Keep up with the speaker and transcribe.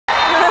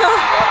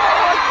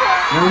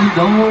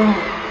너무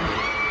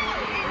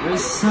You're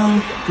so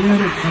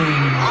beautiful.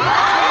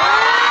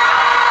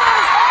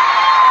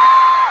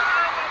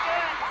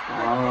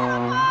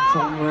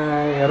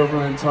 정말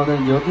여러분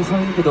저는 여기 서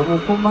있는 게 너무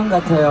꿈만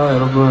같아요,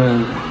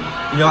 여러분.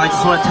 You know, I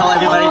just want to tell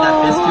everybody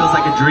that this feels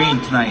like a dream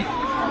tonight.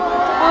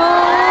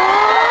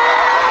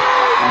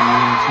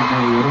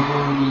 정말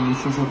여러분이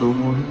있어서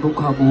너무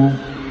행복하고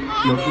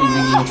여기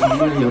있는 게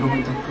정말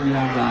여러분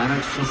덕분이라는 걸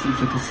알아주셨으면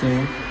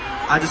좋겠어요.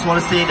 I just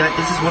want to say that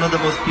this is one of the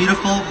most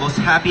beautiful, most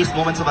happiest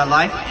moments of my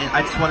life, and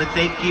I just want to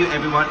thank you,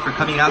 everyone, for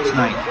coming out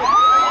tonight.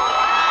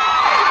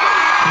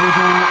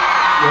 그래서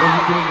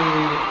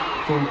여러분들에게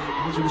꼭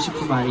해주고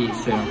싶은 말이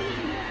있어요.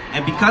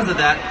 And because of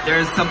that, there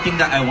is something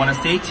that I want to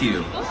say to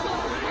you.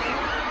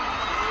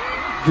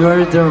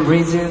 You're the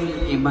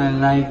reason in my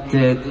life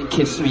that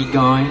keeps me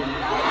going.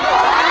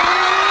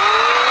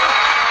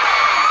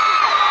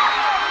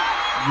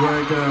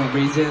 You're the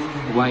reason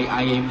why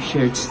I am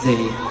here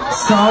today.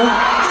 So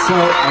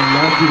I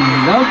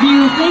love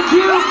you, thank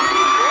you!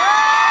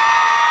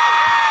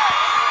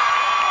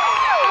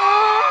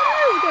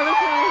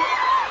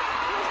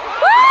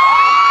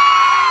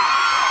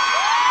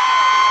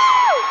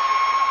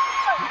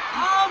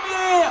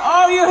 Ami,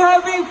 are you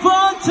having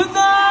fun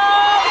tonight?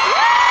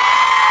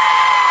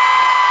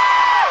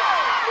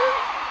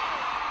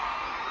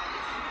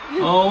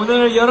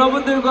 오늘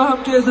여러분들과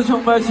함께해서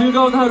정말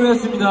즐거운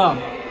하루였습니다.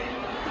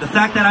 The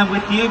fact that I'm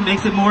with you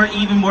makes it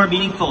even more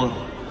meaningful.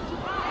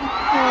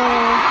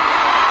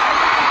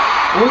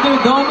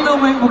 오늘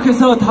너무너무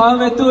행복해서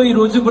다음에 또 이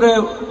로즈볼에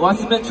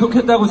왔으면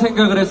좋겠다고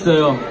생각을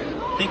했어요.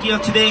 Thinking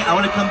of today, I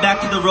want to come back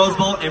to the Rose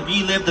Bowl and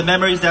relive the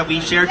memories that we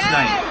shared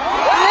tonight.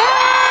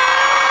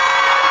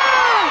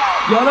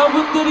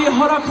 여러분들이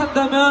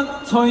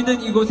허락한다면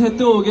저희는 이곳에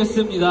또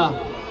오겠습니다.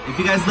 If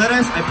you guys let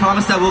us, I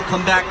promise that we'll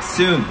come back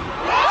soon.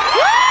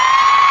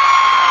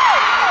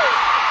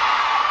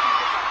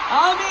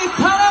 아미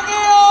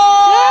사랑해요!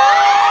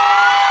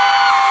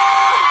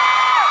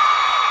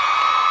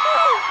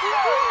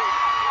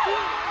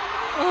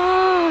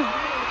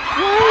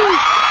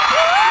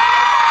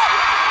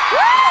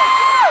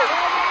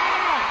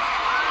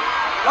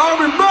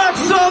 아미 make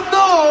some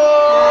noise!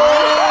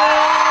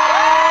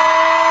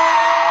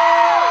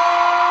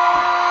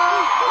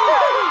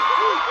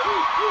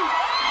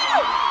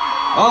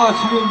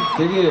 지금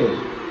되게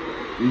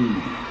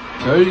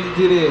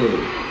별들에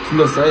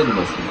둘러싸여 있는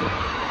것 같습니다.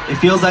 It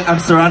feels like I'm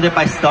surrounded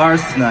by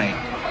stars tonight.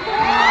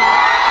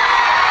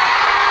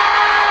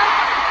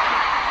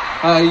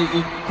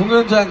 이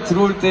공연장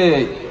들어올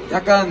때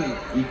약간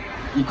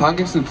이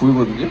관객석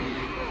보이거든요.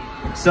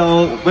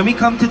 So when we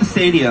come to the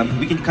stadium,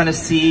 we can kind of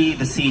see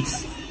the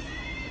seats.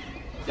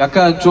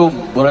 약간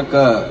좀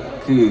뭐랄까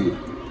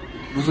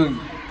무슨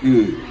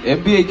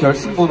NBA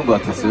결승 보는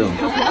것 같았어요.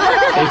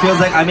 It feels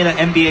like I'm in an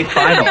NBA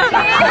finals.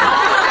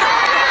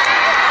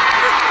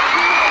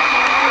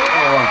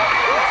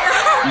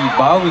 이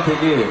마음이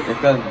되게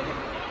약간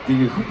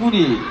되게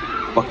흥분이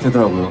막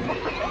되더라고요.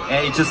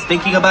 And just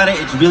thinking about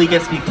it, it really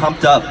gets me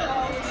pumped up.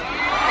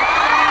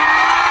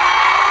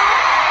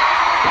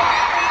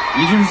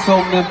 잊을 수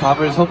없는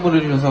밤을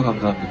선물해 주셔서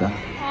감사합니다.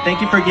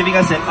 Thank you for giving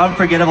us an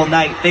unforgettable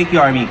night. Thank you,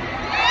 Army.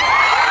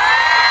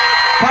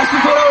 다시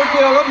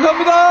돌아올게요.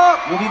 감사합니다.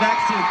 We'll be back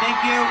soon.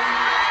 Thank you.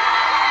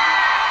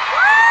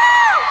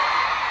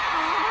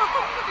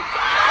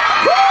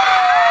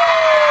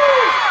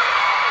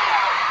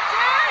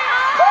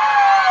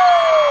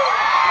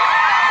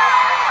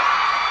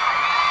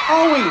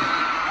 Owie,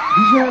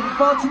 did you have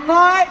fun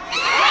tonight?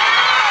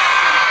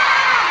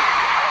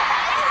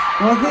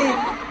 Was it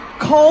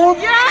cold?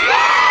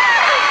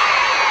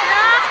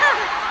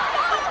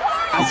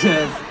 I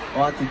just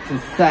wanted to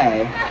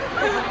say,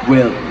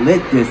 we'll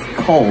lit this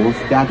cold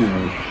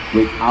stadium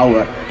with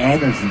our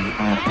energy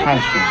and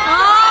passion.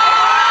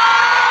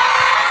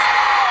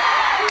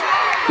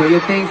 Do you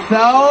think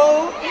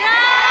so?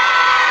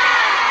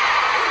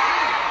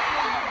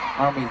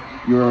 Army,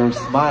 your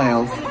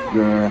smiles,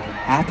 your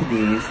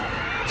happiness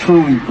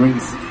truly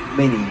brings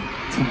meaning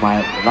to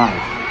my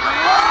life.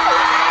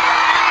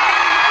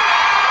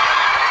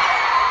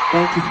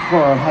 Thank you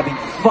for having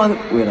fun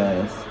with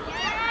us,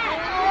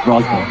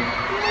 Roswell.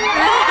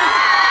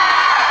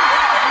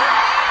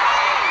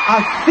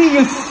 I'll see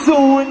you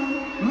soon.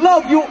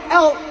 Love you,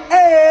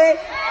 LA.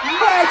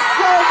 Make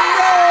some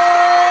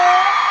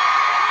noise.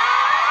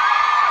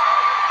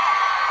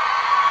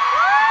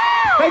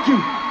 Thank you.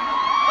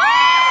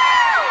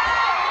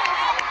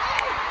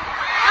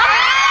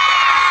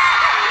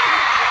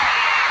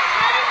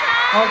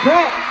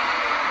 Okay.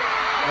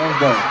 Let's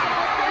go.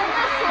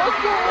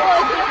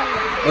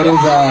 It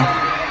is a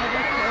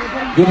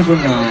beautiful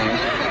night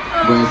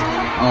with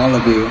all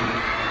of you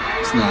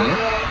tonight.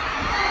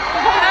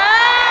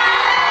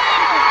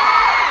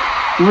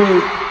 We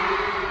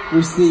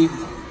received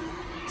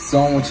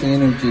so much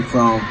energy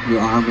from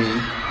your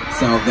army,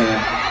 so that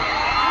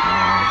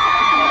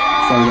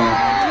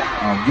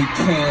we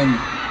can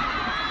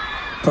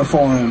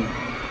perform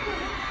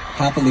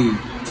happily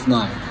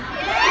tonight.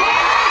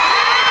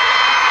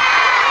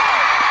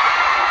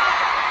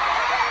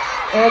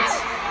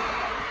 It's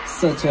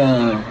such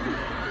a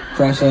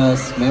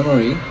precious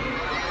memory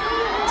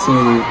to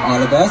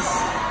all of us,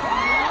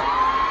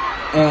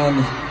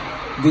 and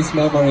this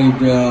memory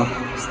will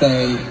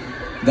stay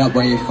that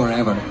way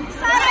forever.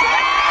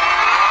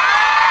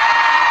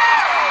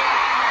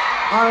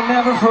 I'll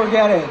never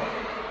forget it,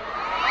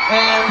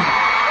 and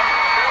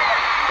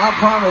I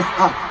promise,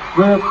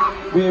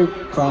 we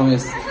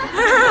promise,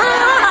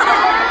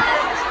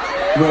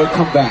 we'll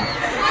come back.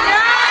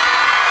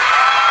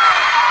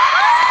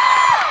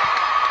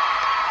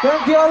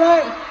 Thank you,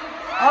 Alec.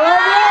 I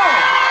love you.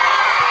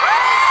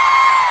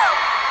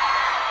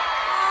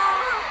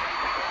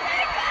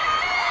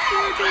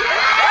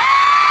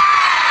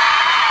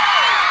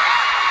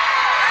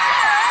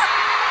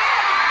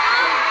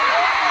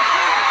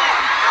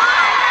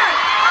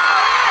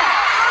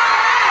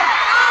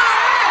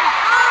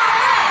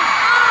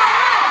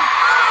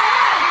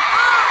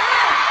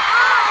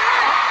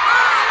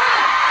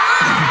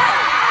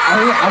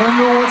 I don't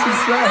know what to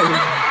say.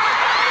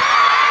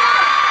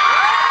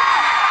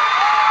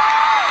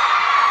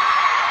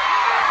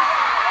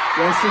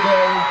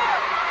 Yesterday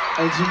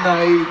and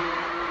tonight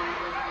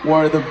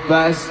were the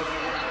best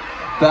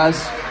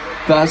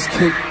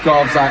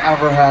kickoffs I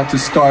ever had to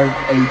start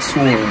a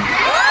tour.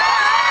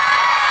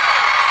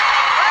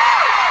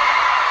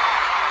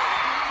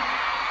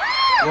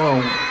 You know,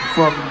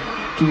 from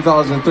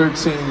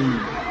 2013,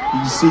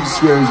 these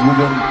 6 years, we've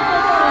been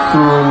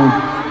through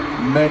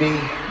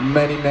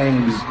many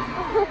names.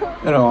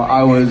 You know,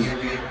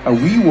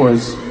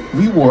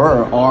 we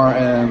were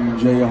RM,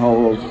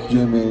 J-Hope,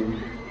 Jimin,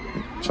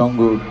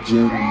 Jungkook,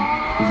 Jin,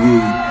 V,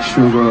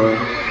 Sugar,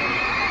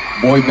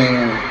 boy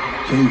band,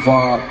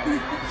 K-pop,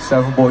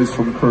 7 boys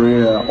from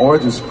Korea, or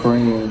just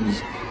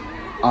Koreans,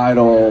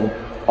 idol,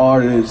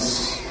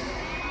 artists,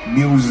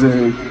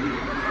 music,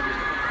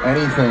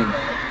 anything.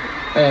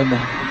 And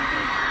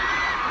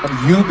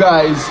you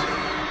guys,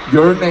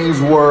 your names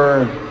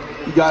were,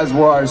 you guys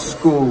were our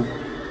school.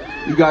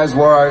 You guys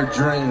were our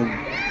dream.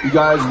 You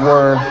guys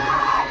were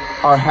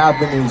our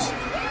happiness.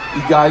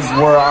 You guys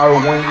were our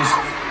wings.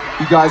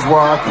 You guys were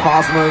our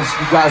cosmos.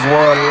 You guys were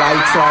our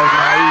lights our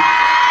night.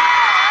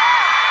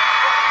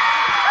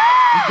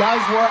 You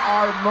guys were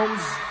our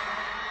most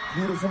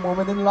beautiful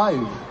moment in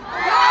life.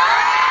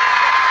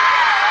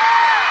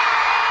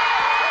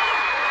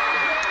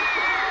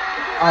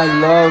 I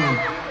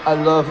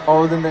love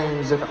all the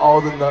names and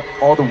all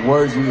the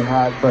words we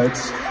had, but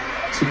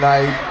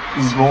tonight,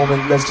 this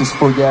moment, let's just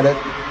forget it.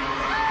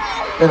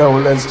 You know,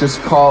 let's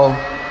just call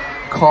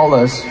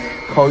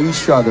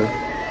each other.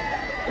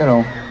 You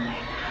know,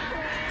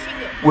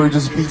 we're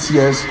just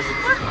BTS.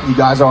 You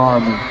guys are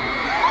ARMY.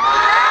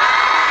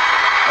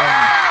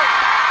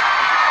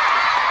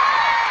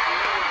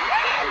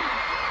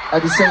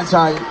 At the same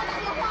time,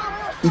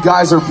 you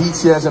guys are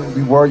BTS and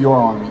we were your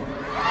ARMY.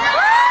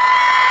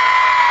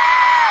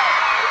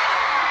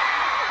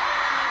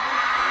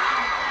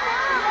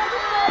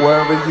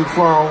 Wherever you're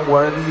from,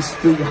 wherever you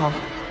speak,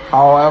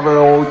 however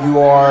old you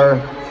are,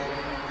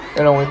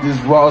 you know, in this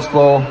Rose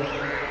Bowl,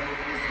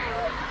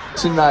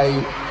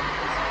 tonight,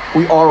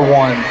 we are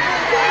one.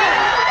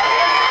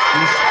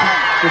 We speak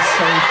the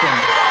same thing.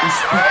 We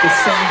speak the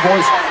same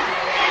voice.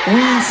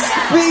 We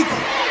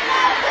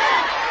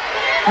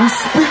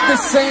speak the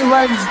same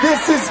language.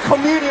 This is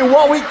communion,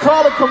 what we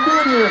call a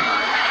communion.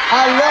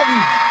 I love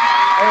you.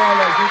 Oh my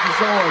God, thank you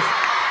so much.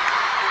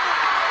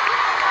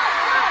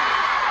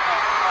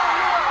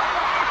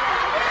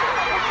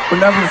 We'll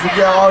never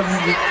forget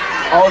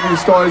all these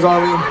stories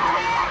on me.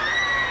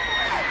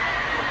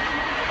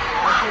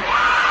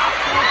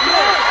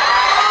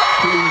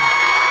 Please.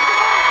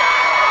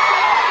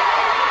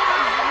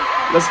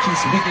 Let's keep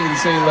speaking the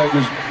same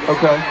language,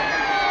 okay?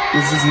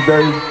 This is the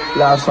very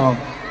last song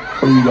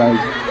for you guys.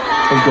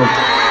 Let's go.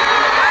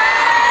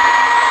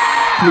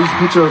 Please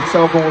put your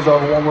cell phones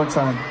on one more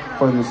time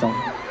for this song.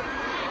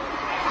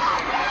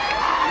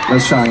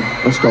 Let's shine.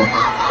 Let's go.